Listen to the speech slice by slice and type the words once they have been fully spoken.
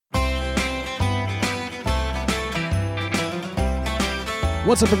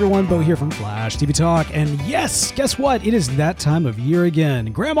What's up, everyone? Bo here from Flash TV Talk, and yes, guess what? It is that time of year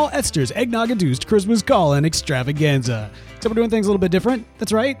again. Grandma Esther's eggnog-induced Christmas call-in extravaganza. So we're doing things a little bit different.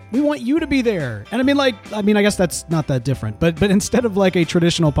 That's right. We want you to be there. And I guess that's not that different. But instead of like a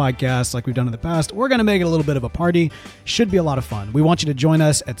traditional podcast like we've done in the past, we're going to make it a little bit of a party. Should be a lot of fun. We want you to join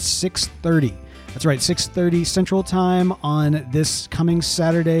us at 6:30. That's right, 6:30 Central Time on this coming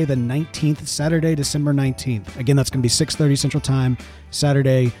Saturday, the 19th, Saturday, December 19th. Again, that's going to be 6:30 Central Time,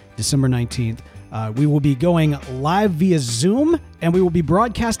 Saturday, December 19th. We will be going live via Zoom, and we will be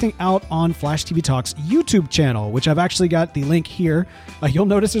broadcasting out on Flash TV Talk's YouTube channel, which I've actually got the link here. You'll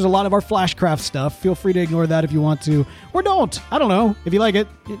notice there's a lot of our Flashcraft stuff. Feel free to ignore that if you want to, or don't. I don't know. If you like it,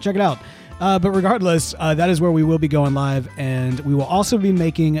 check it out. But regardless, that is where we will be going live, and we will also be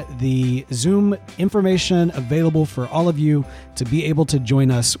making the Zoom information available for all of you to be able to join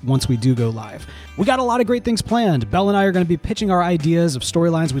us once we do go live. We got a lot of great things planned. Belle and I are going to be pitching our ideas of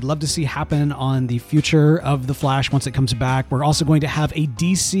storylines we'd love to see happen on the future of The Flash once it comes back. We're also going to have a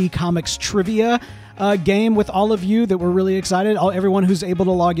DC Comics trivia game with all of you that we're really excited. Everyone who's able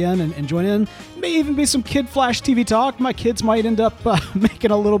to log in and join in. May even be some Kid Flash TV Talk. My kids might end up making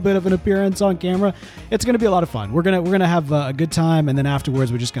a little bit of an appearance on camera. It's going to be a lot of fun. We're gonna have a good time, and then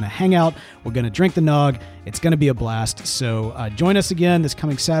afterwards we're just going to hang out. We're going to drink the nog. It's going to be a blast. So join us again this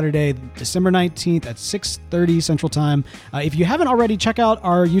coming Saturday, December 19th at 6:30 Central Time. If you haven't already, check out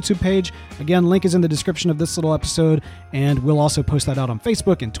our YouTube page. Again, link is in the description of this little episode, and we'll also post that out on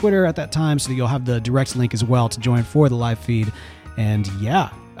Facebook and Twitter at that time, so that you'll have the direct link as well to join for the live feed. And yeah,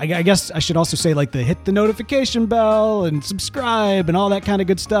 I guess I should also say hit the notification bell and subscribe and all that kind of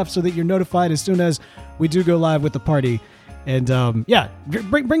good stuff, so that you're notified as soon as we do go live with the party. And yeah,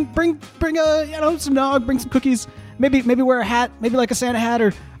 bring some nog, bring some cookies, maybe wear a hat, maybe like a Santa hat,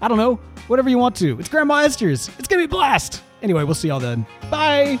 or I don't know, whatever you want to. It's Grandma Esther's. It's gonna be a blast. Anyway, we'll see y'all then.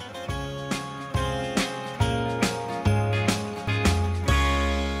 Bye.